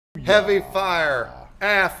Heavy Fire,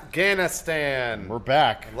 Afghanistan. We're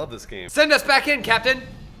back. I love this game. Send us back in, Captain.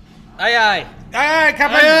 Aye, aye. Aye, aye,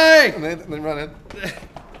 Captain. Hey! And then run in.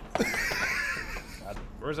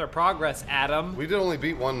 Where's our progress, Adam? We did only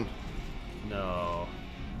beat one. No.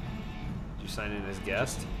 Did you sign in as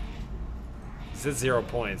guest? It says 0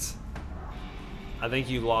 points. I think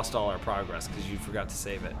you lost all our progress because you forgot to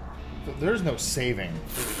save it. There's no saving.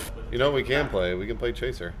 You know what we can play? We can play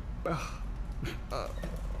Chaser.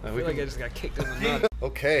 I feel like I just got kicked in the nuts.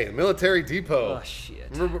 Okay, Military Depot. Oh, shit.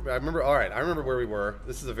 I remember, all right, I remember where we were.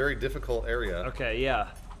 This is a very difficult area. Okay, yeah.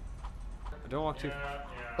 Don't walk too...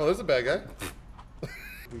 Oh, there's a bad guy.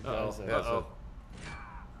 Uh-oh. Yeah, so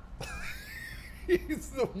he's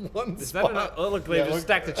the one Is spot. that enough? Oh, look, they just look-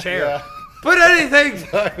 stacked a chair. yeah. Put anything!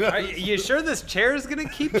 Are you sure this chair is going to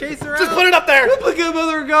keep chasing around? Just put it up there! Look at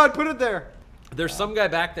Mother of God, put it there. There's some guy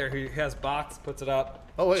back there who has box, puts it up.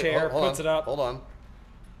 Oh, wait, chair, hold puts on. it up. Hold on.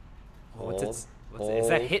 Oh, what's it? Is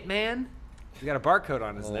that Hitman? He's got a barcode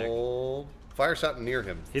on his neck. Hold. Fire shot near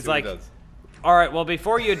him. He's See what like, he does. all right, well,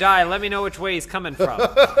 before you die, let me know which way he's coming from.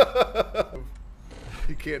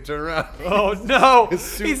 He can't turn around. Oh, no. His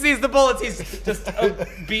suit- He sees the bullets. He's just a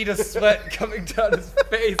bead of sweat coming down his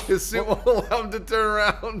face. His suit won't allow him to turn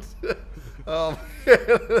around.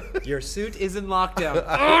 Your suit is in lockdown.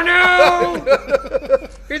 Oh, no!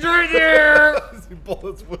 He's right there! See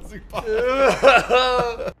bullets whizzing by.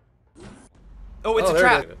 Oh, it's a there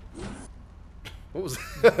trap. it is. What was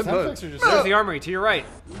that? Sound effects are just There's the armory to your right.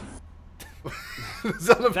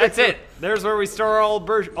 That's it. There's where we store all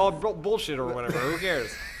bullshit or whatever. Who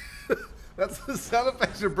cares? That's the sound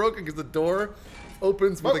effects are broken because the door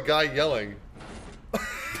opens with a guy yelling.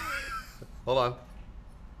 Hold on.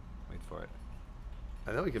 Wait for it.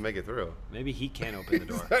 I know we can make it through. Maybe he can't open the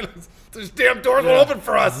door. Those damn doors won't open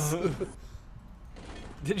for us.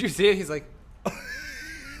 Did you see it? He's like,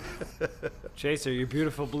 Chaser, your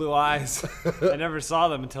beautiful blue eyes. I never saw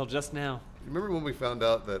them until just now. Remember when we found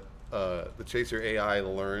out that the Chaser AI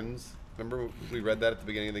learns? Remember we read that at the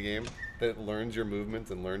beginning of the game? That it learns your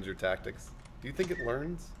movements and learns your tactics? Do you think it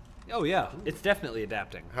learns? Oh, yeah. It's definitely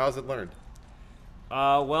adapting. How has it learned?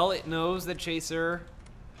 Well, it knows that Chaser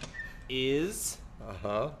is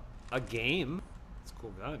a game. It's a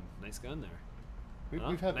cool gun. Nice gun there.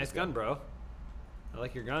 We've had nice this gun, bro. I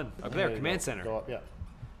like your gun. Up there, command center. Go up, yeah.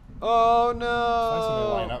 Oh, no. Find something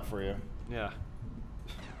to line up for you. Yeah.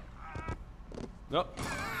 Nope.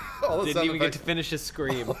 All the Didn't sound even get to effects- finich his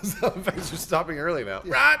scream. all the sound effects are stopping early now.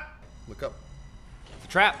 Right. Look up. It's a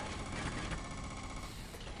trap.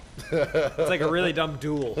 It's like a really dumb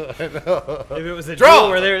duel. I know. If it was a Draw! duel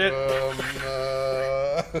where they're...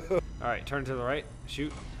 All Alright, turn to the right.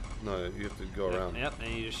 Shoot. No, you have to go around. Yep,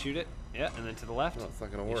 and you just shoot it. Yep, and then to the left. No, it's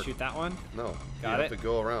not gonna You work. shoot that one. No, Got you it. have to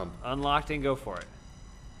go around. Unlocked and go for it.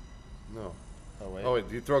 No. Oh, wait. Oh, wait,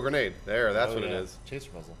 you throw a grenade. There, that's Oh, what it yeah. is. Chaser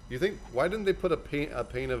puzzle. You think, why didn't they put a pane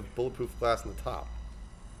of bulletproof glass on the top?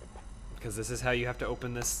 Because this is how you have to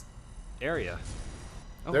open this area.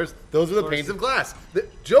 Oh, Those are the course. panes of glass.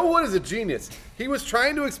 Joe Wood is a genius. He was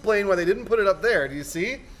trying to explain why they didn't put it up there. Do you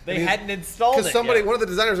see? They hadn't installed it Because somebody, yet. one of the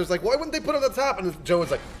designers was like, why wouldn't they put it on the top? And Joe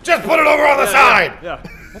was like, just put it over on the side! Yeah.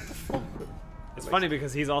 It's funny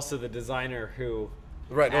because he's also the designer who...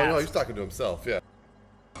 Right, no, asked. he's talking to himself, yeah.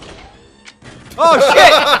 Oh,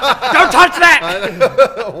 shit! Don't touch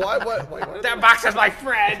that! why That box is my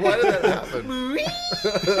friend! why did that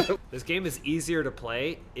happen? This game is easier to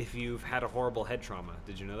play if you've had a horrible head trauma.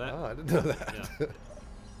 Did you know that? Oh, I didn't know that. Yeah.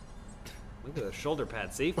 Look at the shoulder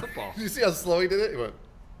pad. See? Football. Did you see how slow he did it? He went,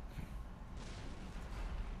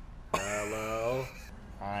 Hello.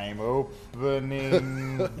 I'm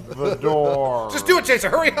opening the door. just do it, Chaser,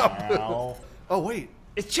 hurry up! Now. Oh, wait.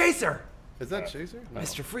 It's Chaser! Is that Chaser? No.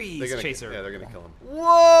 Mr. Freeze, They're gonna, Chaser. Yeah, they're gonna kill him.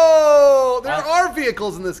 Whoa! There are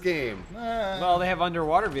vehicles in this game. Well, they have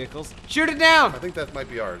underwater vehicles. Shoot it down! I think that might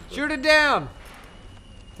be ours. but- Shoot it down!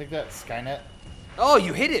 Take that, Skynet. Oh,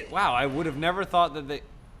 you hit it! Wow, I would have never thought that they...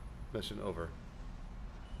 Mission over.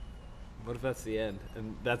 What if that's the end?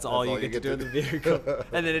 And that's all you all you get to get do to in the vehicle.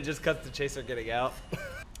 And then it just cuts to Chaser getting out.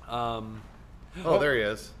 Oh, there he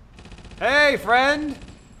is. Hey, friend!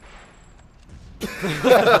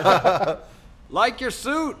 Like your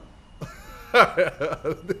suit! they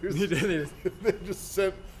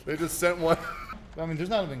just sent one. I mean, there's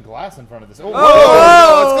not even glass in front of this. Oh,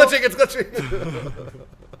 Oh, it's glitching! It's glitching!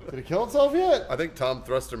 Did it kill itself yet? I think Tom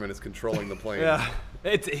Thrusterman is controlling the plane. Yeah.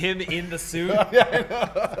 It's him in the suit.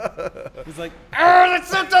 He's like, Oh, that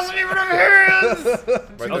suit doesn't even have hands!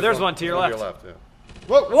 Oh, there's one to your left. yeah.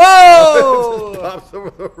 Whoa! whoa! Pops over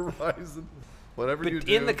the horizon. Whatever you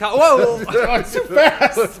do. In the car. Whoa! Oh, it's too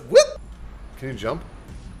fast! Whoop! Can you jump?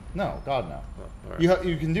 No, God, no. all right.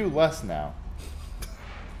 You can do less now.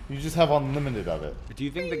 You just have unlimited of it. Do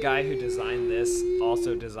you think the guy who designed this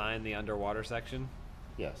also designed the underwater section?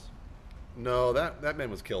 Yes. No, that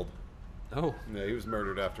man was killed. Oh, Yeah, he was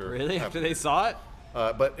murdered after. really? After they saw it?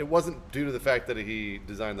 But it wasn't due to the fact that he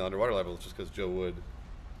designed the underwater level. It's just because Joe Wood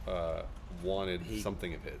wanted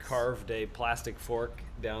something of his. Carved a plastic fork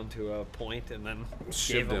down to a point and then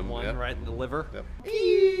Shivved gave him him, one yep. right in the liver. Yep.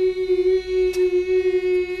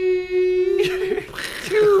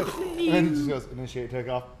 And then he just goes, initiate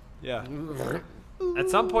takeoff. Yeah. At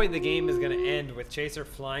some point, the game is going to end with Chaser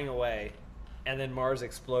flying away and then Mars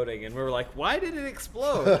exploding. And we were like, why did it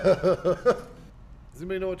explode? Does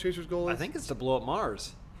anybody know what Chaser's goal is? I think it's to blow up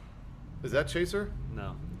Mars. Is that Chaser?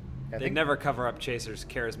 No. I They think- never cover up Chaser's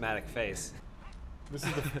charismatic face. This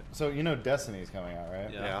is the so you know Destiny's coming out, right?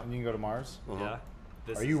 Yeah. And you can go to Mars. Yeah.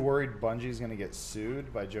 This Are you worried Bungie's gonna get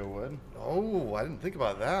sued by Joe Wood? Oh, I didn't think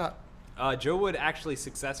about that. Joe Wood actually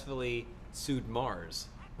successfully sued Mars.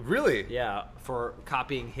 Really? Yeah, for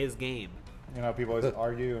copying his game. You know, people always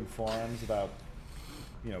argue in forums about,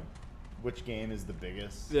 you know, which game is the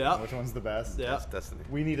biggest. Yeah. And which one's the best. Yeah. That's Destiny.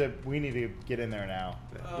 We need to get in there now.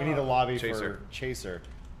 We need to lobby Chaser. for Chaser.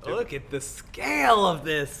 Look at the scale of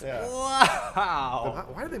this. Yeah. Wow.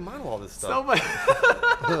 Why do they model all this So stuff? much.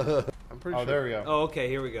 I'm pretty Oh, sure. there we go. Oh, okay,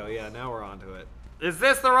 here we go. Yeah, now we're on to it. Is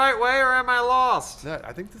this the right way or am I lost? No,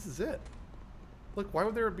 I think this is it. Look, why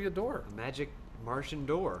would there be a door? A magic Martian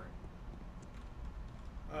door.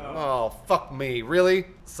 Oh, fuck me. Really?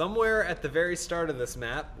 Somewhere at the very start of this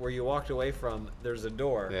map, where you walked away from, there's a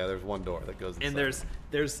door. Yeah, there's one door that goes inside. And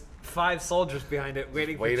there's 5 soldiers behind it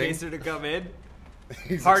waiting for Waiting? Chaser to come in.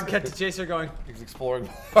 He's Hard ex- cut to Chaser going He's exploring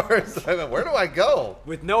Mars. I know, where do I go?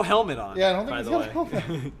 with no helmet on. Yeah, I don't think by he's the got way. a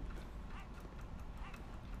helmet.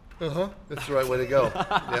 Uh-huh. That's the right way to go.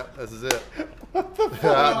 Yep, this is it.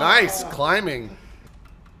 Nice. Climbing.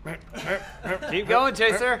 Keep going,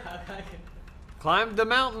 Chaser. Climb the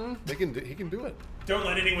mountain. He can do it. Don't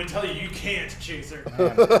let anyone tell you you can't, Chaser.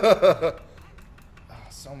 Oh,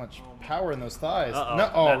 so much power in those thighs. Uh-oh,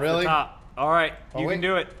 No, oh that's the really? top. All right, Oh, you wait. can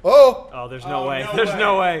do it. Oh! Oh, there's no Oh, way. no There's way.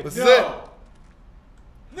 no way. This is it.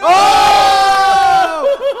 Oh!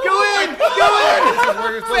 Go in! This is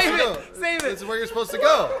where you're supposed Save to go. it! Save This it! is where you're supposed to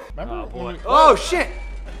go. Remember Oh when boy. we- Oh shit!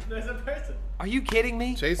 There's a person. Are you kidding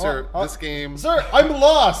me? Chaser, Oh, this game Sir, I'm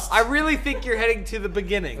lost. I really think you're heading to the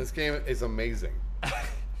beginning. this game is amazing.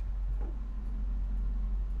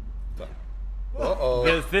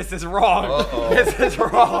 Uh-oh. This is wrong. Uh-oh. This is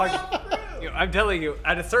wrong. I'm telling you,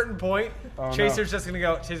 at a certain point, Oh, no. Chaser's just gonna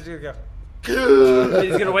go. Chaser's gonna go.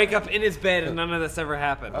 He's gonna wake up in his bed and none of this ever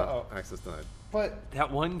happened. Uh-oh. Access denied. But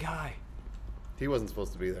That one guy. He wasn't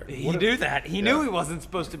supposed to be there. He knew that. He knew he wasn't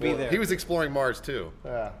supposed to be there. He was exploring Mars too.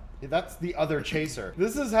 yeah, that's the other Chaser.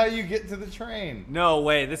 This is how you get to the train. No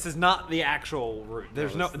way. This is not the actual route.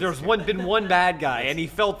 There's No, no. this- There's been one bad guy, and he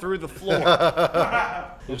fell through the floor.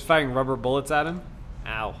 You're just firing rubber bullets at him.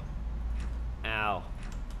 Ow. Ow.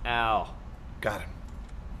 Ow. Got him.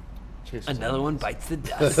 Chaser's Another on- one bites the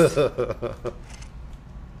dust.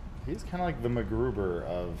 He's kind of like the MacGruber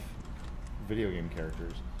of video game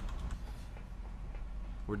characters.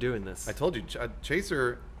 We're doing this. I told you,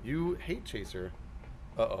 Chaser. You hate Chaser.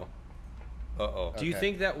 Uh-oh. Uh-oh. Do you Okay.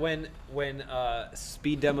 think that when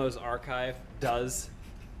Speed Demos Archive does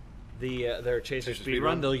their Chaser Chaser speed speedrun?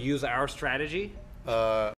 run, they'll use our strategy?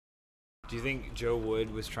 Uh, Do you think Joe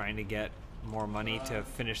Wood was trying to get more money to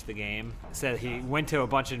finish the game? Said he went to a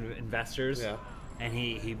bunch of investors. Yeah. And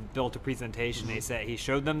he built a presentation. He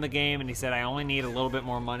showed them the game, and he said, "I only need a little bit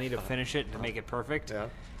more money to finish it to make it perfect." Yeah.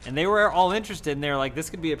 And they were all interested, and they were like,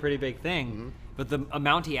 "This could be a pretty big thing." Mm-hmm. But the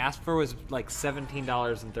amount he asked for was like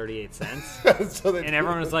 $17.38, so they and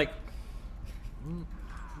everyone was like,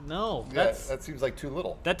 "No, yeah, that seems like too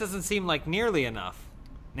little. that doesn't seem like nearly enough."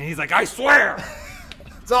 And he's like, "I swear."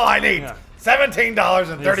 That's all I need. Yeah.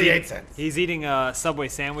 $17.38. He's eating a Subway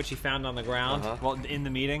sandwich he found on the ground Uh-huh. while in the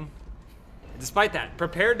meeting. Despite that,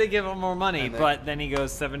 prepared to give him more money, And then- but then he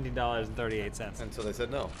goes $17.38. And so they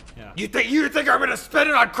said no. Yeah. You think I'm gonna spend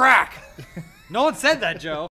it on crack? No one said that, Joe.